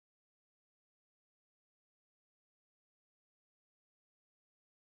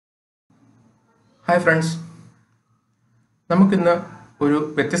Hi friends, നമുക്കിന്ന് ഒരു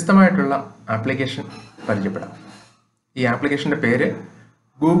വ്യത്യസ്തമായിട്ടുള്ള ആപ്ലിക്കേഷൻ പരിചയപ്പെടാം. ഈ ആപ്ലിക്കേഷന്റെ പേര്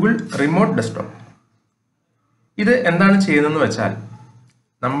ഗൂഗിൾ റിമോട്ട് ഡെസ്ക്ടോപ്പ്. ഇത് എന്താണ് ചെയ്യുന്നതെന്ന് വെച്ചാൽ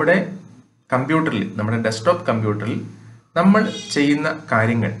നമ്മുടെ കമ്പ്യൂട്ടറിൽ, നമ്മുടെ ഡെസ്ക്ടോപ്പ് കമ്പ്യൂട്ടറിൽ നമ്മൾ ചെയ്യുന്ന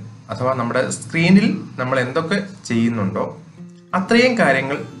കാര്യങ്ങൾ അഥവാ നമ്മുടെ സ്ക്രീനിൽ നമ്മൾ എന്തൊക്കെ ചെയ്യുന്നുണ്ടോ അത്രയും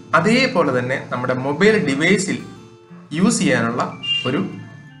കാര്യങ്ങൾ അതേപോലെ തന്നെ നമ്മുടെ മൊബൈൽ ഡിവൈസിൽ യൂസ് ചെയ്യാനുള്ള ഒരു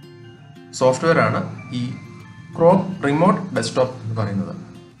സോഫ്റ്റ്വെയർ ആണ് ഈ റിമോട്ട് ഡെസ്ക്ടോപ്പ് എന്ന് പറയുന്നത്.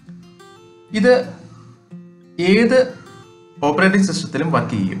 ഇത് ഏത് ഓപ്പറേറ്റിംഗ് സിസ്റ്റത്തിലും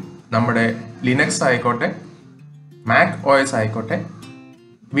വർക്ക് ചെയ്യും. നമ്മുടെ ലിനക്സ് ആയിക്കോട്ടെ, മാക് OS ആയിക്കോട്ടെ,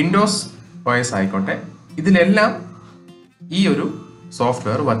 വിൻഡോസ് OS ആയിക്കോട്ടെ, ഇതിലെല്ലാം ഈ ഒരു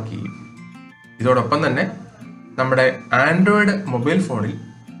സോഫ്റ്റ്വെയർ വർക്ക് ചെയ്യും. ഇതോടൊപ്പം തന്നെ നമ്മുടെ ആൻഡ്രോയിഡ് മൊബൈൽ ഫോണിൽ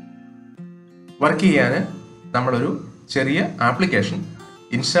വർക്ക് ചെയ്യാൻ നമ്മളൊരു ചെറിയ ആപ്ലിക്കേഷൻ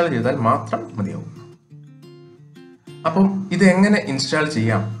ഇൻസ്റ്റാൾ ചെയ്താൽ മാത്രം മതിയാവും. അപ്പം ഇത് എങ്ങനെ ഇൻസ്റ്റാൾ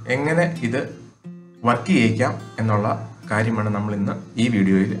ചെയ്യാം, എങ്ങനെ ഇത് വർക്ക് ചെയ്യിക്കാം എന്നുള്ള കാര്യമാണ് നമ്മൾ ഇന്ന് ഈ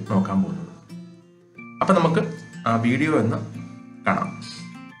വീഡിയോയിൽ നോക്കാൻ പോകുന്നത്. അപ്പം നമുക്ക് ആ വീഡിയോ ഒന്ന് കാണാം.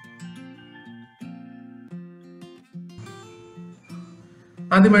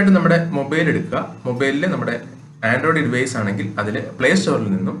 ആദ്യമായിട്ട് നമ്മുടെ മൊബൈൽ എടുക്കുക. മൊബൈലിൽ നമ്മുടെ ആൻഡ്രോയിഡ് ഡിവൈസ് ആണെങ്കിൽ അതിൽ പ്ലേ സ്റ്റോറിൽ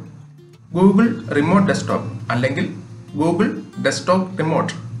നിന്നും ഗൂഗിൾ റിമോട്ട് ഡെസ്ക്ടോപ്പ് അല്ലെങ്കിൽ ഗൂഗിൾ ഡെസ്ക്ടോപ്പ്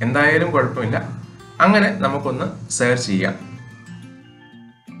റിമോട്ട് എന്തായാലും കുഴപ്പമില്ല, അങ്ങനെ നമുക്കൊന്ന് സെർച്ച് ചെയ്യാം.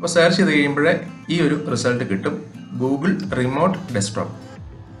 അപ്പോൾ സെർച്ച് ചെയ്ത് കഴിയുമ്പോഴേ ഈ ഒരു റിസൾട്ട് കിട്ടും, ഗൂഗിൾ റിമോട്ട് ഡെസ്ക്ടോപ്പ്.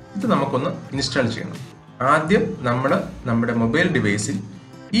 ഇത് നമുക്കൊന്ന് ഇൻസ്റ്റാൾ ചെയ്യണം. ആദ്യം നമ്മൾ നമ്മുടെ മൊബൈൽ ഡിവൈസിൽ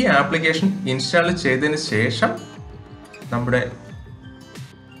ഈ ആപ്ലിക്കേഷൻ ഇൻസ്റ്റാൾ ചെയ്തതിന് ശേഷം നമ്മുടെ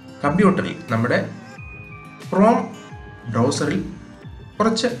കമ്പ്യൂട്ടറിൽ, നമ്മുടെ ക്രോം ബ്രൗസറിൽ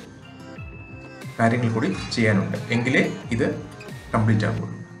കുറച്ച് കാര്യങ്ങൾ കൂടി ചെയ്യാനുണ്ട്, എങ്കിലേ ഇത് കംപ്ലീറ്റ്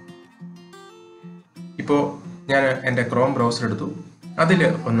ആകുള്ളൂ. ഇപ്പോൾ ഞാൻ എൻ്റെ ക്രോം ബ്രൗസർ എടുത്തു. അതിൽ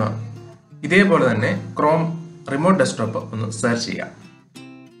ഒന്ന് ഇതേപോലെ തന്നെ ക്രോം റിമോട്ട് ഡെസ്ക്ടോപ്പ് ഒന്ന് സെർച്ച് ചെയ്യാം.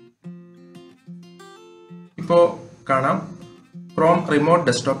 ഇപ്പോൾ കാണാം, ക്രോം റിമോട്ട്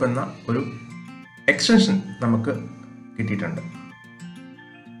ഡെസ്ക്ടോപ്പ് എന്ന ഒരു എക്സ്റ്റൻഷൻ നമുക്ക് കിട്ടിയിട്ടുണ്ട്.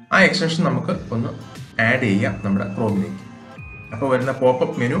 ആ എക്സ്റ്റൻഷൻ നമുക്ക് ഒന്ന് ആഡ് ചെയ്യാം നമ്മുടെ ക്രോമിലേക്ക്. അപ്പോൾ വരുന്ന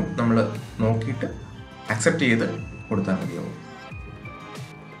പോപ്പപ്പ് മെനു നമ്മൾ നോക്കിയിട്ട് അക്സെപ്റ്റ് ചെയ്ത് കൊടുത്താൽ മതിയാവും.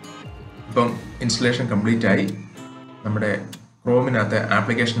 ഇപ്പം ഇൻസ്റ്റലേഷൻ കംപ്ലീറ്റ് ആയി. നമ്മുടെ ക്രോമിനകത്ത്,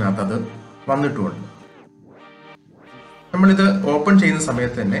 ആപ്ലിക്കേഷനകത്ത് അത് വന്നിട്ടുമുണ്ട്. നമ്മളിത് ഓപ്പൺ ചെയ്യുന്ന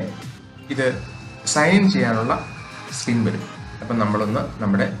സമയത്ത് തന്നെ ഇത് സൈൻ ഇൻ ചെയ്യാനുള്ള സ്ക്രീൻ വരും. അപ്പം നമ്മളൊന്ന്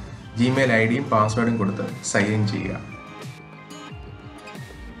നമ്മുടെ ജിമെയിൽ ഐഡിയും പാസ്വേഡും കൊടുത്ത് സൈൻ ഇൻ ചെയ്യുക.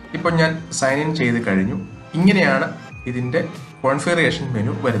 ഇപ്പം ഞാൻ സൈൻ ഇൻ ചെയ്ത് കഴിഞ്ഞു. ഇങ്ങനെയാണ് ഇതിൻ്റെ കോൺഫിഗറേഷൻ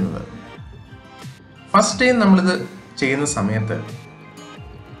മെനു വരുന്നത്. ഫസ്റ്റ് ടൈം നമ്മളിത് ചെയ്യുന്ന സമയത്ത്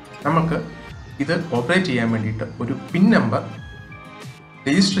നമുക്ക് ഇത് ഓപ്പറേറ്റ് ചെയ്യാൻ വേണ്ടിയിട്ട് ഒരു പിൻ നമ്പർ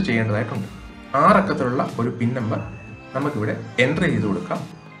രജിസ്റ്റർ ചെയ്യേണ്ടതായിട്ടുണ്ട്. 6 അക്കത്തിലുള്ള ഒരു പിൻ നമ്പർ നമുക്കിവിടെ എൻ്റർ ചെയ്ത് കൊടുക്കാം.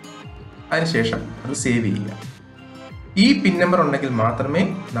 അതിനുശേഷം അത് സേവ് ചെയ്യുക. ഈ പിൻ നമ്പർ ഉണ്ടെങ്കിൽ മാത്രമേ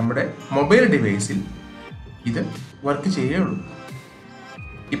നമ്മുടെ മൊബൈൽ ഡിവൈസിൽ ഇത് വർക്ക് ചെയ്യുകയുള്ളൂ.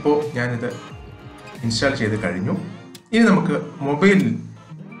 ഇപ്പോൾ ഞാനിത് ഇൻസ്റ്റാൾ ചെയ്ത് കഴിഞ്ഞു. ഇനി നമുക്ക് മൊബൈലിൽ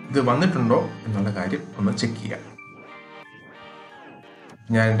ഇത് വന്നിട്ടുണ്ടോ എന്നുള്ള കാര്യം ഒന്ന് ചെക്ക് ചെയ്യാം.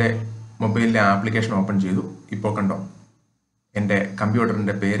 ഞാൻ എൻ്റെ മൊബൈലിലെ ആപ്ലിക്കേഷൻ ഓപ്പൺ ചെയ്തു. ഇപ്പോൾ കണ്ടോ, എൻ്റെ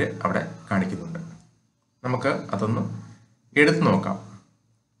കമ്പ്യൂട്ടറിൻ്റെ പേര് അവിടെ കാണിക്കുന്നുണ്ട്. നമുക്ക് അതൊന്ന് എടുത്തു നോക്കാം,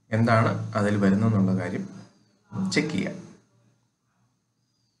 എന്താണ് അതിൽ വരുന്നതെന്നുള്ള കാര്യം ചെക്ക് ചെയ്യാം.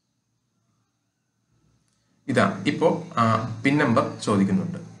 ഇതാ ഇപ്പോൾ ആ പിൻ നമ്പർ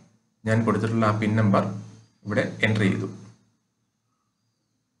ചോദിക്കുന്നുണ്ട്. ഞാൻ കൊടുത്തിട്ടുള്ള ആ പിൻ നമ്പർ ഇവിടെ എൻ്റർ ചെയ്തു.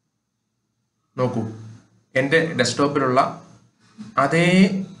 നോക്കൂ, എൻ്റെ ഡെസ്ക്ടോപ്പിലുള്ള അതേ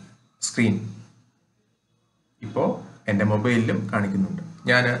സ്ക്രീൻ ഇപ്പോൾ എൻ്റെ മൊബൈലിലും കാണിക്കുന്നുണ്ട്.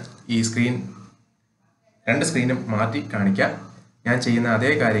 ഞാൻ ഈ രണ്ട് സ്ക്രീനും മാറ്റി കാണിക്കാം. ഞാൻ ചെയ്യുന്ന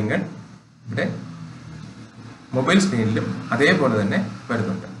അതേ കാര്യങ്ങൾ ഇവിടെ മൊബൈൽ സ്ക്രീനിലും അതേപോലെ തന്നെ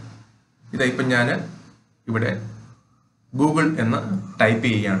വരുന്നുണ്ട്. ഇതാ ഇപ്പം ഞാൻ ഇവിടെ ഗൂഗിൾ എന്ന് ടൈപ്പ്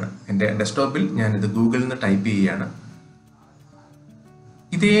ചെയ്യുകയാണ്. എൻ്റെ ഡെസ്ക്ടോപ്പിൽ ഞാനിത് ഗൂഗിളിൽ നിന്ന് ടൈപ്പ് ചെയ്യുകയാണ്.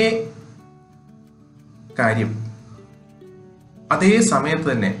 ഇതേ കാര്യം അതേ സമയത്ത്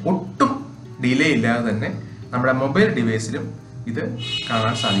തന്നെ, ഒട്ടും ഡിലേ ഇല്ലാതെ തന്നെ നമ്മുടെ മൊബൈൽ ഡിവൈസിലും ഇത്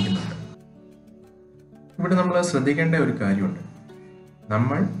കാണാൻ സാധിക്കുന്നുണ്ട്. ഇവിടെ നമ്മൾ ശ്രദ്ധിക്കേണ്ട ഒരു കാര്യമുണ്ട്.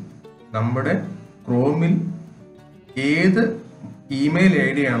 നമ്മൾ നമ്മുടെ ക്രോമിൽ ഏത് ഇമെയിൽ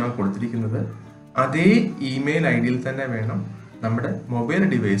ID ആണോ കൊടുത്തിരിക്കുന്നത് അതേ ഇമെയിൽ IDയിൽ തന്നെ വേണം നമ്മുടെ മൊബൈൽ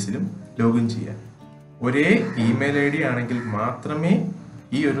ഡിവൈസിലും ലോഗിൻ ചെയ്യാൻ. ഒരേ ഇമെയിൽ ID ആണെങ്കിൽ മാത്രമേ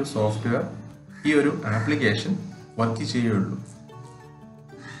ഈ ഒരു സോഫ്റ്റ്വെയർ, ഈ ഒരു ആപ്ലിക്കേഷൻ വർക്ക് ചെയ്യുകയുള്ളൂ.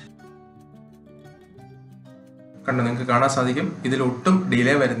 കണ്ടോ, നിങ്ങൾക്ക് കാണാൻ സാധിക്കും ഇതിൽ ഒട്ടും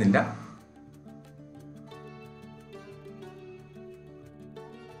ഡിലേ വരുന്നില്ല.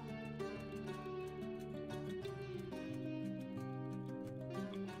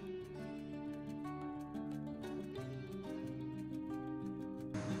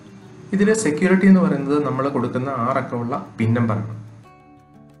 ഇതിൽ സെക്യൂരിറ്റി എന്ന് പറയുന്നത് നമ്മൾ കൊടുക്കുന്ന 6 അക്കമുള്ള പിൻ നമ്പറാണ്.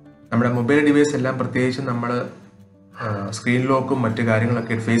 നമ്മുടെ മൊബൈൽ ഡിവൈസ് എല്ലാം പ്രത്യേകിച്ച് നമ്മൾ സ്ക്രീൻ ലോക്കും മറ്റു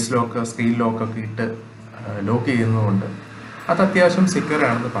കാര്യങ്ങളൊക്കെ ഫേസ് ലോക്ക്, സ്ക്രീൻ ലോക്കൊക്കെ ഇട്ട് ലോക്ക് ചെയ്യുന്നതുകൊണ്ട് അത് അത്യാവശ്യം സെക്യൂർ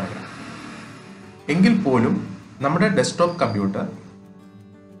ആണെന്ന് പറയാം. എങ്കിൽ പോലും നമ്മുടെ ഡെസ്ക്ടോപ്പ് കമ്പ്യൂട്ടർ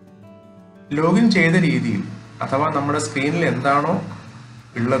ലോഗിൻ ചെയ്ത രീതിയിൽ അഥവാ നമ്മുടെ സ്ക്രീനിൽ എന്താണോ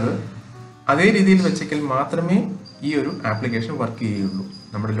ഉള്ളത് അതേ രീതിയിൽ വെച്ചെങ്കിൽ മാത്രമേ ഈ ഒരു ആപ്ലിക്കേഷൻ വർക്ക് ചെയ്യുകയുള്ളൂ.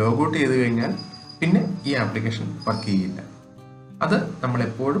 നമ്മൾ ലോഗൗട്ട് ചെയ്ത് കഴിഞ്ഞാൽ പിന്നെ ഈ ആപ്ലിക്കേഷൻ വർക്ക് ചെയ്യില്ല. അത് നമ്മൾ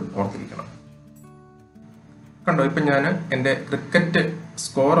എപ്പോഴും ഓർത്തിരിക്കണം. കണ്ടോ, ഇപ്പം ഞാൻ എൻ്റെ ക്രിക്കറ്റ്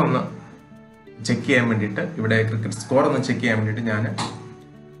സ്കോർ ഒന്ന് ചെക്ക് ചെയ്യാൻ വേണ്ടിയിട്ട് ഞാൻ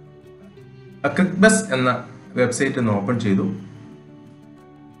ക്രിക്ബസ് എന്ന വെബ്സൈറ്റ് ഒന്ന് ഓപ്പൺ ചെയ്തു.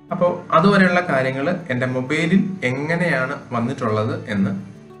 അപ്പോൾ അതുവരെയുള്ള കാര്യങ്ങൾ എൻ്റെ മൊബൈലിൽ എങ്ങനെയാണ് വന്നിട്ടുള്ളത് എന്ന്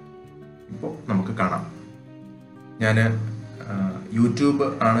ഇപ്പോൾ നമുക്ക് കാണാം. ഞാൻ യൂട്യൂബ്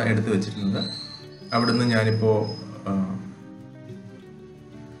ആണ് എടുത്തു വെച്ചിരുന്നത്. അവിടുന്ന് ഞാനിപ്പോൾ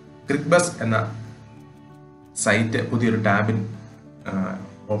ക്രിക്ബസ് എന്ന സൈറ്റ് പുതിയൊരു ടാബിൽ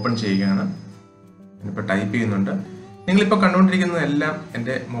ഓപ്പൺ ചെയ്യുകയാണ്. ഞാനിപ്പോൾ ടൈപ്പ് ചെയ്യുന്നുണ്ട്. നിങ്ങളിപ്പോൾ കണ്ടുകൊണ്ടിരിക്കുന്നതെല്ലാം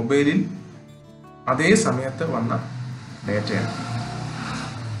എൻ്റെ മൊബൈലിൽ അതേ സമയത്ത് വന്ന ഡേറ്റയാണ്.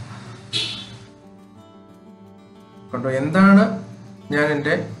 കണ്ടോ, എന്താണ് ഞാൻ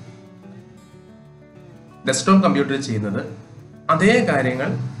എൻ്റെ ഡെസ്ക്ടോപ്പ് കമ്പ്യൂട്ടറിൽ ചെയ്യുന്നത് അതേ കാര്യങ്ങൾ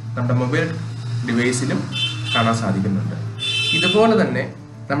നമ്മുടെ മൊബൈൽ ഡിവൈസിലും കാണാൻ സാധിക്കുന്നുണ്ട്. ഇതുപോലെ തന്നെ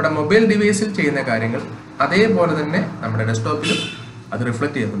നമ്മുടെ മൊബൈൽ ഡിവൈസിൽ ചെയ്യുന്ന കാര്യങ്ങൾ അതേപോലെ തന്നെ നമ്മുടെ ഡെസ്ക്ടോപ്പിലും അത്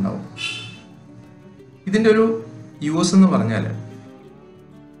റിഫ്ലക്റ്റ് ചെയ്യുന്നുണ്ടാവും. ഇതിൻ്റെ ഒരു യൂസ് എന്ന് പറഞ്ഞാൽ,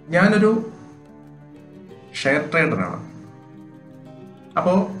 ഞാനൊരു ഷെയർ ട്രേഡറാണ്.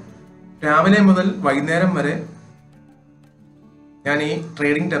 അപ്പോൾ രാവിലെ മുതൽ വൈകുന്നേരം വരെ ഞാൻ ഈ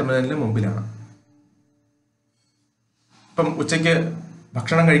ട്രേഡിംഗ് ടെർമിനലിന് മുമ്പിലാണ്. ഇപ്പം ഉച്ചയ്ക്ക്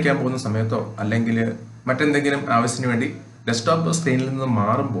ഭക്ഷണം കഴിക്കാൻ പോകുന്ന സമയത്തോ അല്ലെങ്കിൽ മറ്റെന്തെങ്കിലും ആവശ്യത്തിന് വേണ്ടി ഡെസ്ക്ടോപ്പ് സ്ക്രീനിൽ നിന്ന്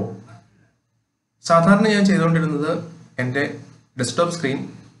മാറുമ്പോൾ സാധാരണ ഞാൻ ചെയ്തുകൊണ്ടിരുന്നത് എൻ്റെ ഡെസ്ക്ടോപ്പ് സ്ക്രീൻ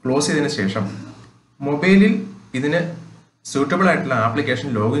ക്ലോസ് ചെയ്തതിന് ശേഷം മൊബൈലിൽ ഇതിന് സ്യൂട്ടബിൾ ആയിട്ടുള്ള ആപ്ലിക്കേഷൻ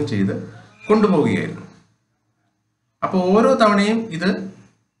ലോഗിൻ ചെയ്ത് കൊണ്ടുപോവുകയായിരുന്നു. അപ്പോൾ ഓരോ തവണയും ഇത്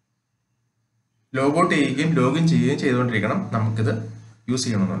ലോഗൗട്ട് ചെയ്യുകയും ലോഗിൻ ചെയ്യുകയും ചെയ്തുകൊണ്ടിരിക്കണം നമുക്കിത് യൂസ്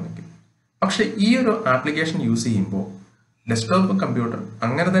ചെയ്യണമെന്നുണ്ടെങ്കിൽ. പക്ഷെ ഈ ഒരു ആപ്ലിക്കേഷൻ യൂസ് ചെയ്യുമ്പോൾ ഡെസ്ക്ടോപ്പ് കമ്പ്യൂട്ടർ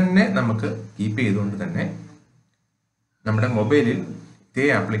അങ്ങനെ തന്നെ നമുക്ക് കീപ്പ് ചെയ്തുകൊണ്ട് തന്നെ നമ്മുടെ മൊബൈലിൽ ഇതേ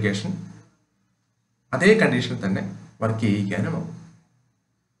ആപ്ലിക്കേഷൻ അതേ കണ്ടീഷനിൽ തന്നെ വർക്ക് ചെയ്യിക്കാനും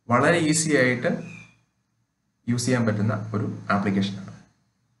വളരെ ഈസി ആയിട്ട് യൂസ് ചെയ്യാൻ പറ്റുന്ന ഒരു ആപ്ലിക്കേഷനാണ്.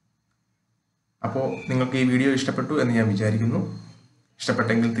 അപ്പോൾ നിങ്ങൾക്ക് ഈ വീഡിയോ ഇഷ്ടപ്പെട്ടു എന്ന് ഞാൻ വിചാരിക്കുന്നു.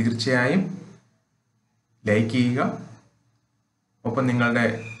 ഇഷ്ടപ്പെട്ടെങ്കിൽ തീർച്ചയായും ലൈക്ക് ചെയ്യുക. ഒപ്പം നിങ്ങളുടെ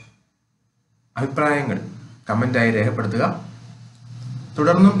അഭിപ്രായങ്ങൾ കമൻ്റായി രേഖപ്പെടുത്തുക.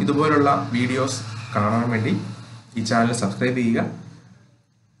 തുടർന്നും ഇതുപോലുള്ള വീഡിയോസ് കാണാൻ വേണ്ടി ഈ ചാനൽ സബ്സ്ക്രൈബ് ചെയ്യുക.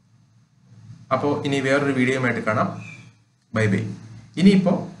 അപ്പോൾ ഇനി വേറൊരു വീഡിയോയുമായിട്ട് കാണാം. Bye bye.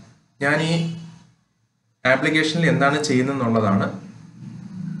 ഇനിയിപ്പോൾ ഞാൻ ഈ ആപ്ലിക്കേഷനിൽ എന്താണ് ചെയ്യുന്നതെന്നുള്ളതാണ്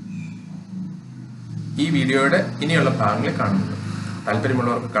ഈ വീഡിയോയുടെ ഇനിയുള്ള ഭാഗങ്ങളിൽ കാണുന്നത്.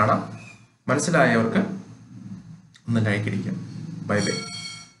 താല്പര്യമുള്ളവർക്ക് കാണാം, മനസ്സിലായവർക്ക് ഒന്ന് ലൈക്ക് അടിക്കാം. Bye bye.